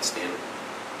meet that standard.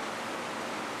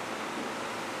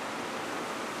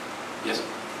 Yes?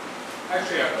 I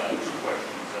actually have 2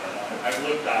 questions. I've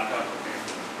lived downtown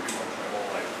pretty much my whole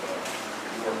life.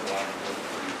 Worked a lot in Ward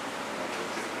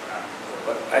 3.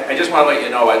 But I just want to let you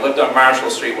know, I lived on Marshall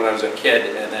Street when I was a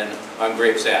kid, and then on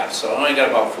Graves Ave. So I only got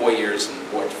about 4 years in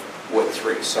Ward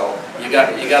 3. So you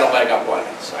got a leg up on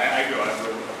it. So. I do. I've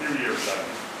lived a few years on it.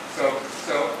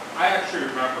 So I actually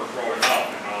remember growing up,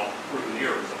 through the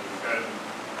years, there's been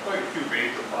quite a few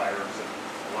major fires and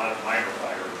a lot of minor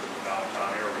fires in the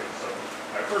downtown area. So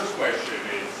my first question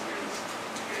is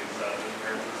there's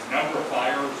a number of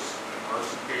fires and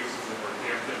arson cases in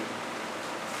Northampton.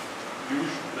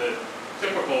 Usually,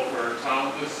 typical for a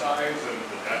town this size and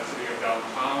the density of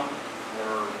downtown,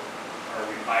 or are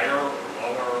we higher or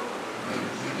lower, or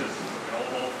is it just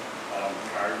available?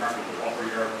 I remember the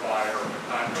Lumberyard fire, the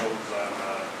condos on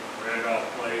Randolph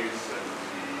Place, and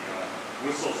the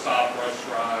Whistle Stop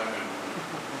restaurant, and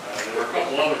there were a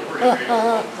couple other pretty big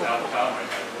ones downtown. I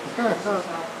had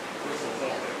Whistle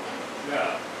something.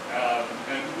 Yeah.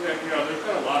 And there's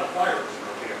been a lot of fires in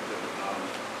Northampton.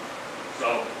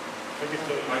 So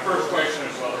my first question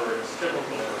is whether it's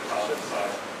typical for a town this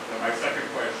size. And my second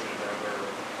question is, are there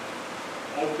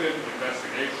open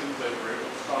investigations that we're able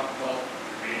to talk about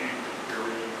remaining the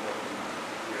period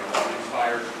from these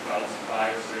fires,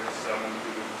 2005, 6, 7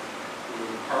 to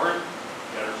current,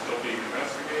 that are still being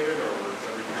investigated, or is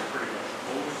everything pretty much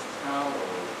closed now,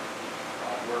 or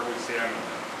where do we stand on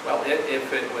that? Well,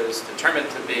 if it was determined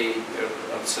to be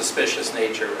of suspicious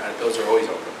nature, those are always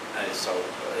open. So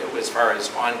as far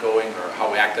as ongoing or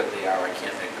how active they are, I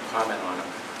can't make a comment on them.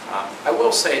 I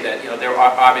will say that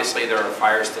there are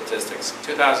fire statistics.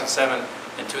 2007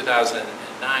 and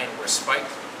 2009 were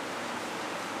spiked.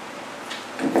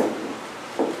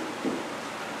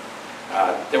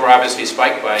 They were obviously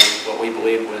spiked by what we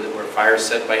believe were fires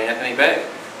set by Anthony Begg.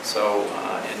 So,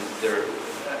 and they're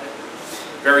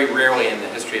very rarely in the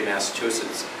history of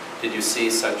Massachusetts did you see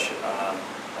such a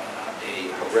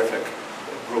horrific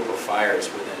group of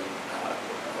fires within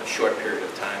a short period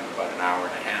of time, about an hour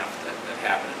and a half, that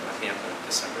happened in Northampton on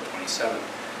December 27th.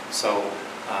 So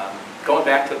going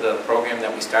back to the program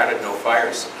that we started, No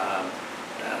Fires,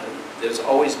 there's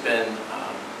always been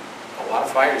a lot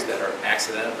of fires that are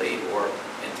accidentally or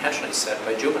intentionally set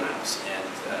by juveniles, and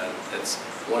that's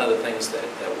one of the things that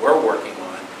we're working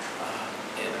on.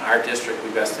 In our district,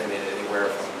 we've estimated anywhere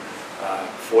from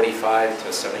 45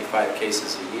 to 75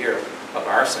 cases a year of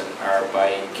arson are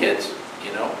by kids,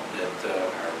 that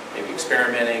are maybe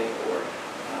experimenting or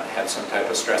have some type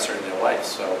of stressor in their life.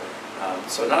 So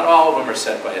not all of them are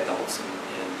set by adults, and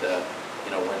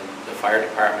when the fire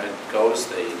department goes,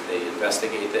 they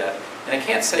investigate that. And I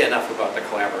can't say enough about the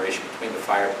collaboration between the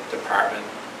fire department,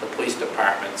 the police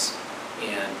departments,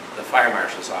 and the fire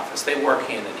marshal's office. They work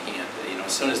hand in hand.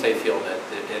 As soon as they feel that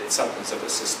it's something's of a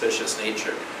suspicious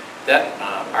nature, that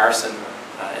arson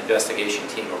investigation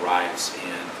team arrives,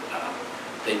 and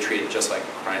they treat it just like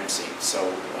a crime scene. So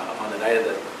on the night of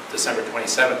the December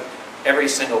 27th, every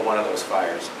single one of those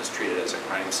fires was treated as a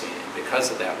crime scene. And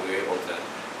because of that, we were able to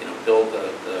build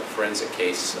the forensic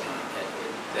case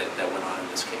that went on in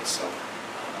this case. So,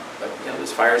 but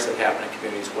there's fires that happen in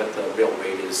communities. What the real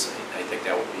rate is, I think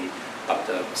that would be up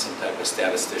to some type of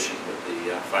statistician with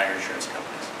the fire insurance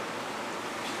companies.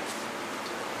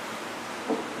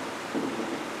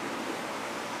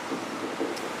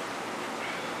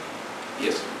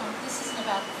 Yes? This isn't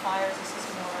about the fires, this is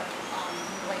more in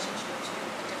relationship to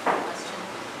a different question.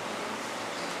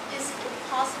 Is it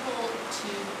possible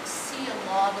to see a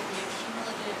log of the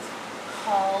accumulative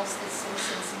calls that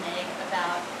citizens make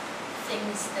about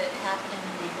things that happen in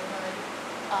the neighborhood?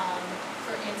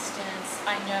 For instance,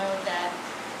 I know that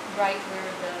right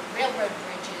where the railroad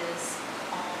bridge is,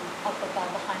 up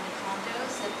above behind the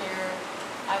condos, that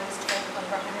I was told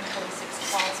over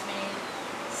 146 calls made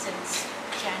since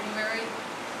January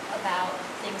about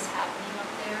things happening up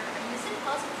there. I mean, is it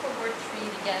possible for Ward 3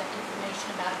 to get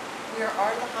information about where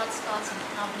are the hotspots and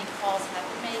how many calls have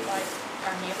been made by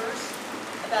our neighbors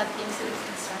about things that have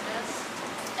concerned us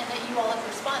and that you all have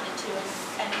responded to.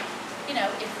 And you know,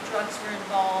 if drugs were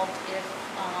involved, if,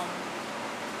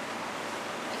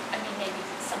 I mean, maybe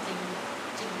something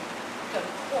didn't go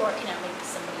to court, you know, maybe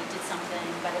somebody did something,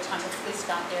 by the time the police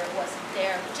got there, it wasn't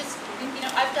there. But just, you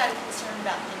know, I've got a concern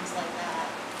about things like that.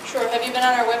 Sure, have you been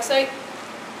on our website?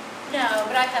 No,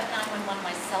 but I have 911 on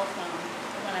my cell phone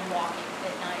when I'm walking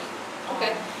at night.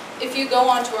 Okay. If you go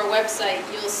onto our website,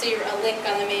 you'll see a link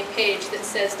on the main page that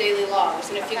says daily logs.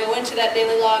 And if you go into that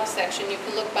daily logs section, you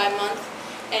can look by month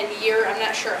and year. I'm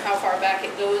not sure how far back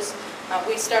it goes.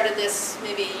 We started this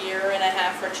maybe a year and a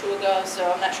half or two ago,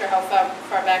 so I'm not sure how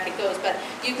far back it goes. But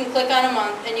you can click on a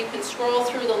month and you can scroll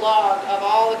through the log of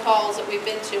all the calls that we've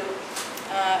been to.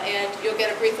 And you'll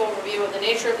get a brief overview of the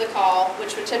nature of the call,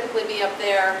 which would typically be up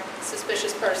there,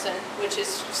 suspicious person, which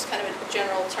is just kind of a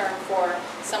general term for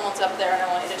someone's up there and I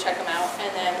want you to check them out.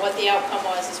 And then what the outcome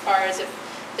was as far as if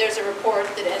there's a report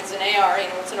that ends in AR, you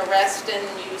know, it's an arrest and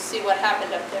you see what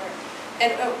happened up there.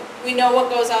 And we know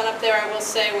what goes on up there. I will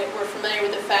say we're familiar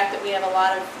with the fact that we have a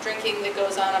lot of drinking that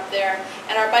goes on up there.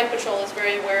 And our bike patrol is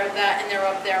very aware of that, and they're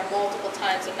up there multiple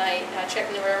times a night,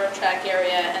 checking the railroad track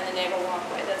area and the naval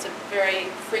walkway. That's a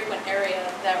very frequent area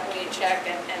that we check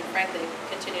and frankly,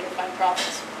 continue to find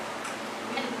problems.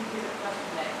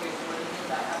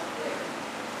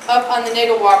 Up on the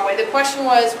Nagel walkway. The question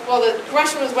was, well, the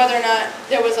question was whether or not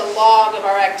there was a log of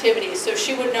our activities. So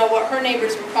she would know what her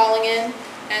neighbors were calling in,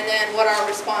 and then what our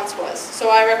response was. So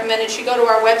I recommended she go to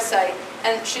our website,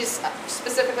 and she's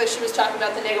specifically, she was talking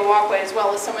about the Nagel walkway as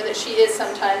well as somewhere that she is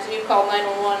sometimes, and you call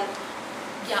 911.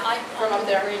 Yeah, from up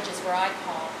there. The bridge is where I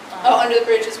call. Oh, under the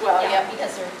bridge as well, yeah.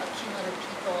 Because there are accumulative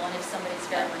people, and if somebody's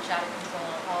very much out of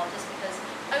control, I'll call. Just because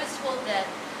I was told that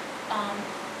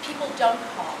people don't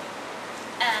call,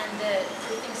 and the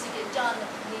things that get done, the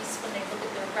police, when they look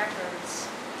at their records,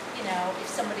 you know,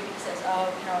 if somebody says, oh,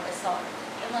 you know, I saw,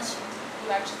 unless you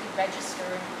actually register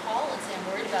and call and say, I'm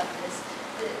worried about this,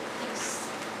 the things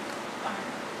aren't,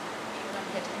 people don't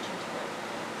pay attention to it.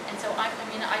 And so, I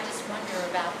mean, I just wonder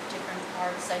about different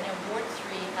parts. I know Ward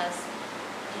 3 has,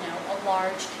 you know, a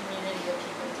large community of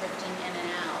people drifting in and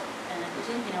out. And,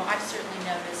 you know, I've certainly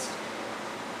noticed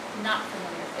not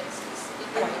familiar faces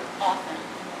quite often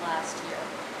in the last year.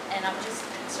 And I'm just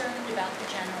concerned about the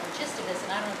general gist of this,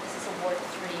 and I don't know if this is a Ward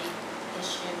 3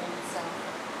 issue in itself.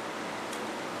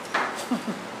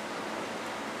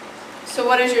 So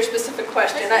what is your specific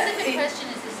question? My specific question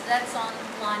is that's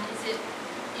online, is it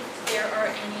if there are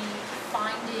any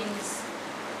findings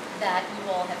that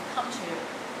you all have come to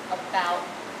about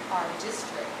our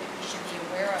district that we should be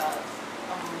aware of,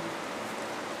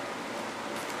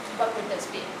 what would those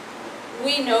be?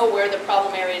 We know where the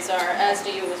problem areas are, as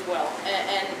do you as well.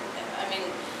 And I mean,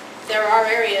 there are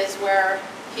areas where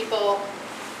people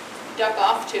duck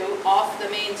off the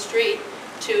main street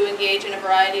to engage in a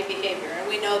variety of behavior. And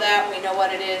we know that, we know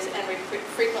what it is, and we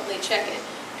frequently check it.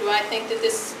 Do I think that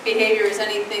this behavior is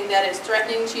anything that is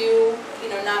threatening to you? You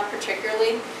know, not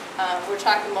particularly. We're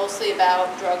talking mostly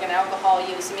about drug and alcohol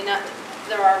use. I mean,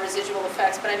 there are residual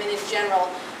effects, but I mean, in general,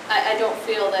 I don't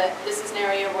feel that this is an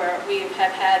area where we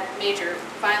have had major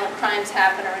violent crimes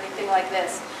happen or anything like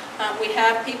this. We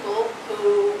have people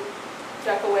who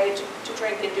duck away to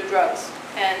drink and do drugs.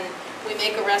 And we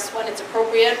make arrests when it's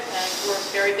appropriate, and we're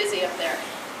very busy up there.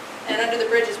 And under the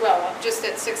bridge as well. Just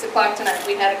at 6 o'clock tonight,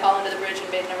 we had a call under the bridge and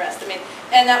made an arrest. I mean,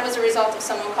 and that was a result of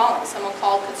someone calling. Someone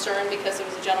called concerned because there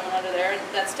was a gentleman under there, and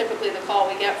that's typically the call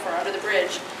we get for under the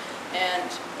bridge. And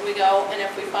we go, and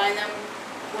if we find them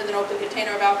with an open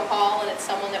container of alcohol, and it's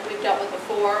someone that we've dealt with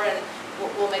before, and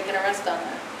we'll make an arrest on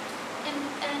that.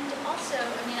 And also,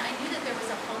 I mean, I knew that there was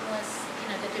a homeless, you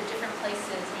know, that there are different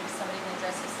places, maybe somebody in the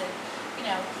addresses that, you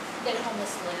know, that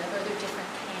homeless live, or they're different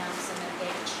camps, and that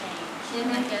they've changed.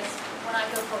 And I guess when I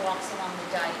go for walks along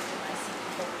the dike, and I see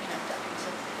people, you know, ducking to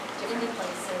different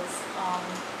places,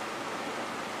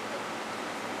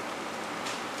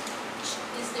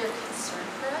 is there concern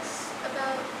for us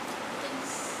about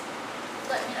things?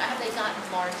 I mean, have they gotten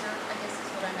larger, I guess is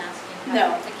what I'm asking.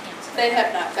 No, the camps they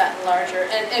have not gotten larger.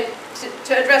 And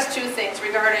to address two things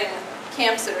regarding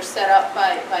camps that are set up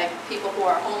by people who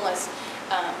are homeless,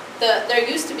 there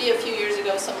used to be a few years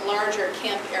ago some larger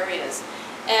camp areas,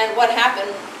 and what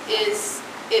happened is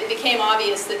it became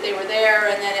obvious that they were there,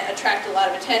 and then it attracted a lot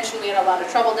of attention. We had a lot of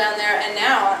trouble down there, and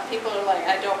now people are like,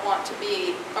 I don't want to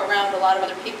be around a lot of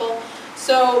other people.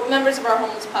 So members of our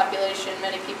homeless population,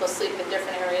 many people sleep in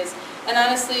different areas, and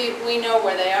honestly, we know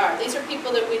where they are. These are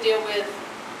people that we deal with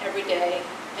every day,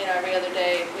 you know, every other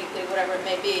day, weekly, whatever it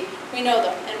may be. We know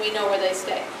them, and we know where they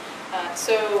stay.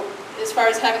 So as far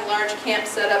as having large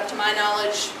camps set up, to my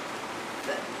knowledge,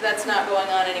 that's not going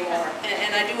on anymore.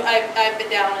 And I've been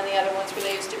down on the other ones where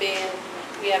they used to be, and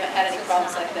we haven't had any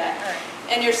problems like that.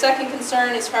 And your second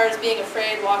concern, as far as being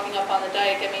afraid walking up on the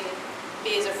dike, I mean,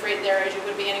 be as afraid there as you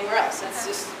would be anywhere else. It's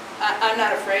just, I'm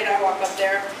not afraid. I walk up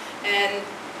there, and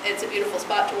it's a beautiful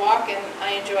spot to walk, and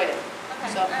I enjoy it.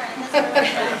 Okay, So. all right, that's what we're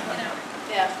trying,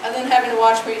 Yeah, other than having to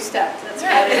watch where you step, that's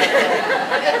about it.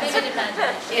 Maybe it depends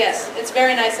on the Yes, it's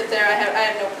very nice up there. I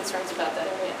have no concerns about that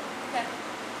area. Okay.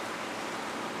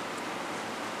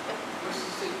 What's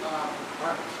the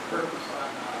department's purpose on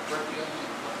drug dealing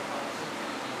and public policy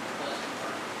in Pleasant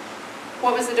Park?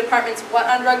 What was the department's what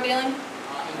on drug dealing?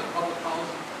 In the public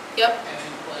policy Yep. and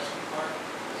in Pleasant Park?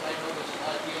 Because I know there's a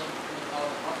lot of dealing between all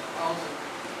the public policy,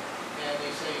 and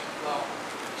they say, well,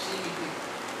 CBD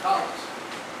call us,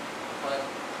 but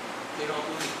they don't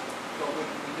really go what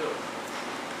we do.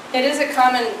 It is a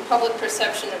common public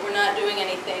perception that we're not doing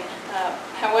anything.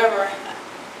 However,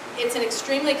 it's an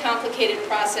extremely complicated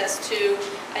process to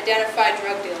identify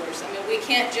drug dealers. I mean, we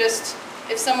can't just,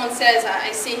 if someone says,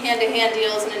 I see hand-to-hand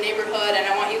deals in a neighborhood and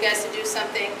I want you guys to do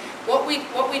something, what we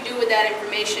do with that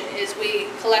information is we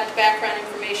collect background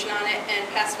information on it and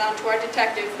pass it on to our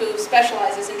detective who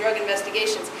specializes in drug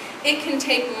investigations. It can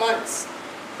take months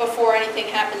before anything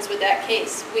happens with that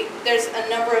case. There's a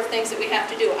number of things that we have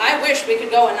to do. I wish we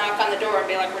could go and knock on the door and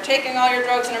be like, we're taking all your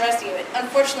drugs and arresting you.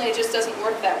 Unfortunately, it just doesn't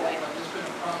work that way. But there's been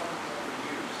a problem for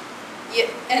years.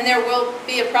 Yeah, and there will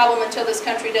be a problem until this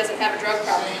country doesn't have a drug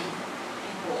problem. Same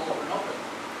people over and over.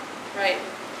 Right.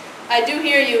 I do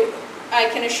hear you. I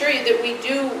can assure you that we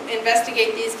do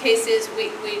investigate these cases.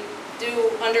 We do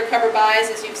undercover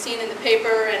buys, as you've seen in the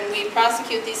paper, and we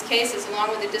prosecute these cases along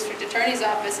with the district attorney's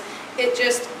office. It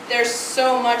just, there's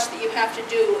so much that you have to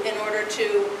do in order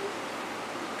to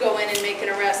go in and make an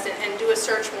arrest and do a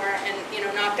search warrant and, you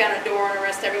know, knock down a door and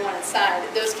arrest everyone inside.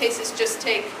 Those cases just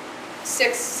take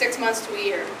six months to a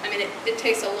year. I mean, it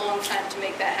takes a long time to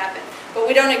make that happen. But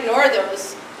we don't ignore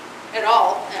those at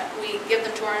all. We give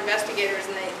them to our investigators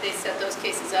and they set those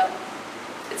cases up.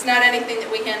 It's not anything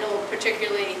that we handle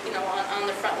particularly, you know, on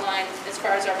the front line as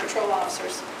far as our patrol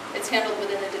officers. It's handled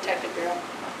within the Detective Bureau.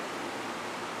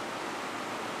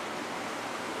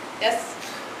 Yes?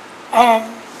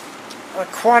 A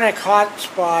chronic hot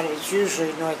spot is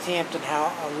usually Northampton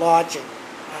lodging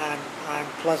on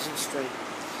Pleasant Street.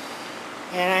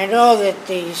 And I know that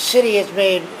the city has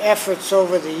made efforts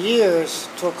over the years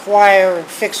to acquire and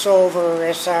fix over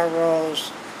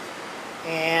SROs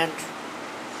and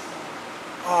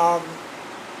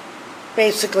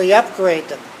basically upgrade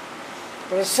them.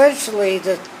 But essentially,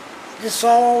 this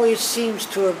always seems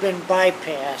to have been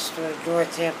bypassed at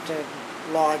Northampton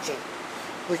Lodging,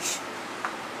 which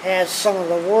has some of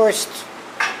the worst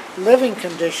living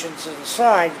conditions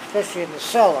inside, especially in the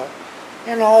cellar,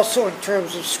 and also in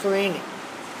terms of screening.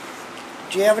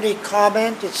 Do you have any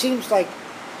comment? It seems like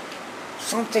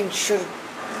something should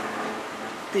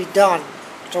be done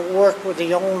to work with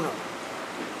the owner.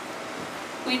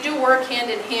 We do work hand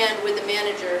in hand with the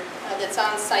manager that's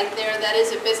on site there. That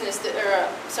is a business that, or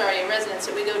a residence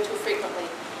that we go to frequently.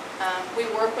 We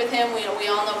work with him. We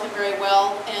all know him very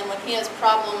well. And when he has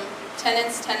problem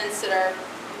tenants that are,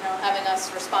 you know, having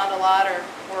us respond a lot or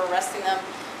we're arresting them,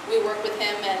 we work with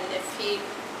him. And if he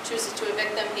chooses to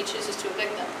evict them, he chooses to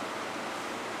evict them.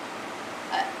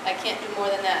 I can't do more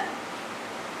than that.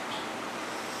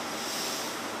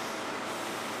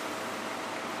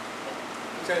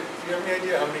 Do you have any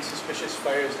idea how many suspicious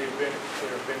fires there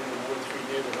have been in the Ward 3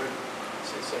 neighborhood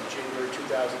since January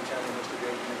 2010 when Mr.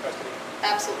 Bailey was in custody?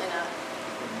 Absolutely not.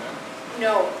 None?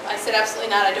 No, I said absolutely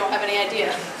not. I don't have any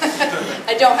idea.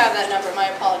 I don't have that number. My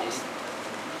apologies.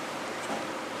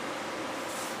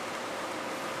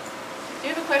 Do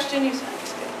you have a question? I'm just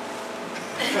kidding.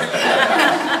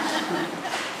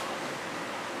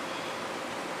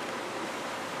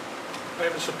 I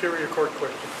have a Superior Court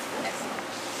question.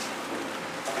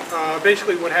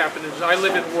 Basically what happened is I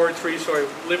live in Ward 3, so I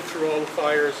lived through all the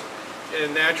fires,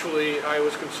 and naturally I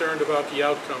was concerned about the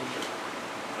outcome.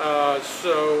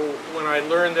 So when I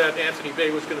learned that Anthony Bay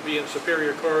was going to be in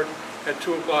Superior Court at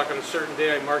 2 o'clock on a certain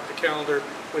day, I marked the calendar,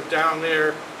 went down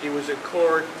there, he was in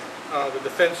court, the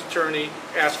defense attorney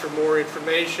asked for more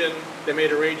information, they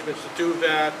made arrangements to do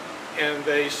that, and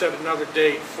they set another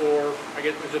date for, I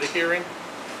guess, was it a hearing?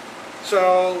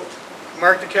 So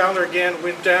marked the calendar again,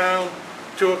 went down,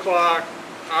 2 o'clock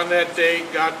on that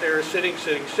date, got there, sitting.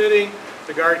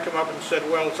 The guard come up and said,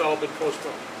 well, it's all been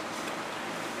postponed.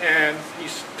 And he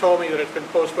told me that it's been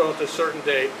postponed to a certain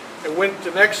date. I went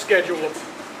to next schedule,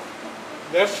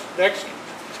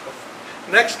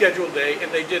 next scheduled day,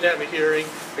 and they did have a hearing.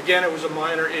 Again, it was a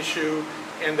minor issue,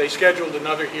 and they scheduled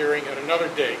another hearing at another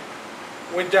date.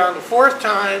 Went down the fourth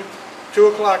time, 2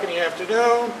 o'clock in the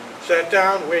afternoon, sat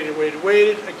down,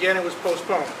 waited. Again, it was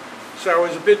postponed. So I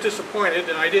was a bit disappointed,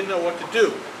 and I didn't know what to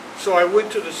do. So I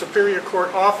went to the Superior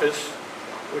Court office,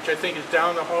 which I think is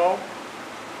down the hall,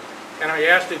 and I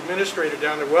asked the administrator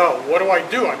down there, well, what do I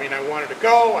do? I mean, I wanted to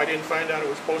go, I didn't find out it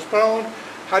was postponed.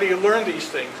 How do you learn these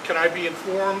things? Can I be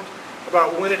informed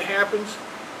about when it happens?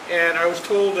 And I was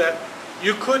told that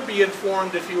you could be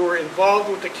informed if you were involved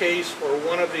with the case or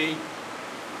one of the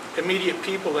immediate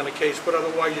people in the case, but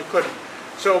otherwise you couldn't.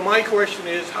 So my question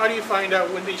is, how do you find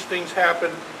out when these things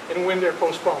happen and when they're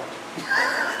postponed?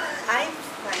 I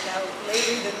find out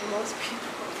later than most people.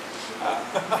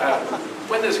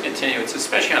 When there's a continuance,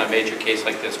 especially on a major case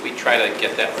like this, we try to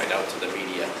get that right out to the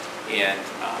media. And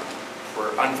for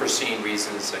unforeseen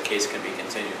reasons, a case can be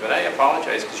continued. But I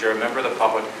apologize because you're a member of the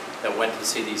public that went to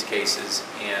see these cases.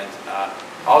 And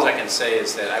all I can say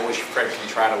is that I wish Fred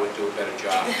Contrada would do a better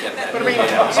job getting that. But I mean,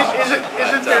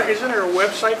 isn't there a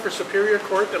website for Superior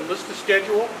Court that lists the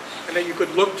schedule and that you could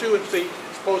look to and see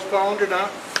it's postponed or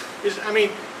not? I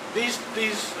mean, these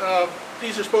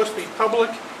are supposed to be public,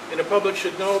 and the public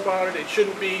should know about it. It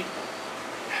shouldn't be,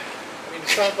 I mean, it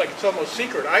sounds like it's almost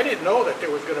secret. I didn't know that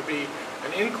there was going to be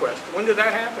an inquest. When did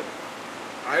that happen?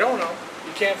 I don't know.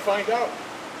 You can't find out.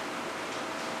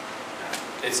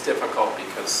 It's difficult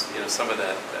because, you know, some of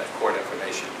that court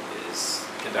information is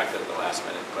conducted at the last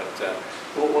minute, but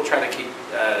we'll try to keep,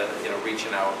 you know,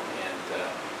 reaching out and,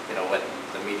 you know, let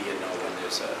the media know when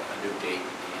there's a new date,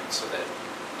 and so that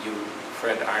you,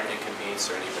 Fred, aren't inconvenienced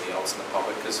or anybody else in the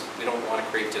public, because we don't want to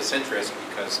create disinterest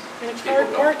because and it's hard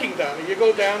parking down there. You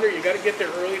go down there, you got to get there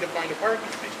early to find a parking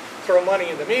space. Throw money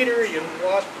in the meter, you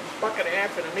lost $1.50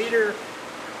 in a meter.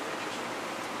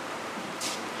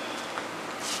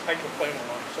 I complain a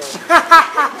lot, so.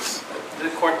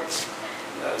 The court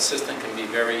system can be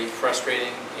very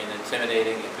frustrating and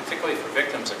intimidating, and particularly for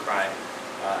victims of crime.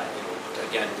 You know,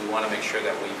 again, we want to make sure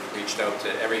that we've reached out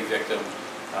to every victim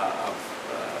of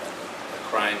a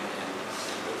crime in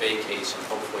the Bay case, and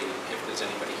hopefully, if there's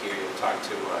anybody here, you'll talk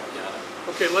to Yana.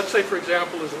 Okay, let's say, for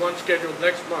example, there's one scheduled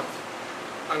next month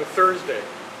on a Thursday.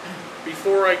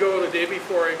 Before I go, the day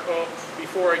before I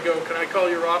go, can I call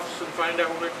your office and find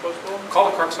out when it's postponed? Call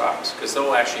the clerk's office, because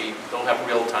they'll have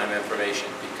real-time information,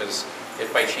 because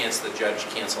if by chance the judge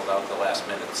canceled out the last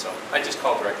minute, so I just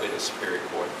called directly to the Superior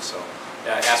Court. So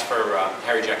ask for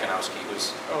Harry Jekanowski,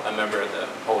 who's a member of the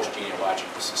Polish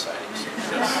Genealogical Society.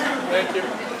 So, thank you.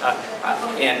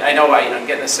 And I know I'm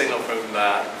getting a signal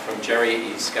from Jerry.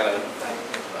 He's got a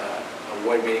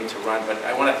board meeting to run, but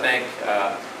I want to thank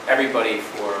everybody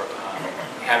for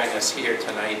having us here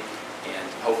tonight, and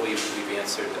hopefully we've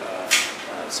answered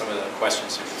some of the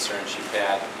questions and concerns you've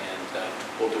had, and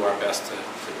we'll do our best to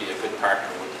be a good partner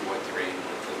with Ward 3 and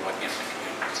with the Northampton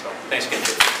community. So thanks again.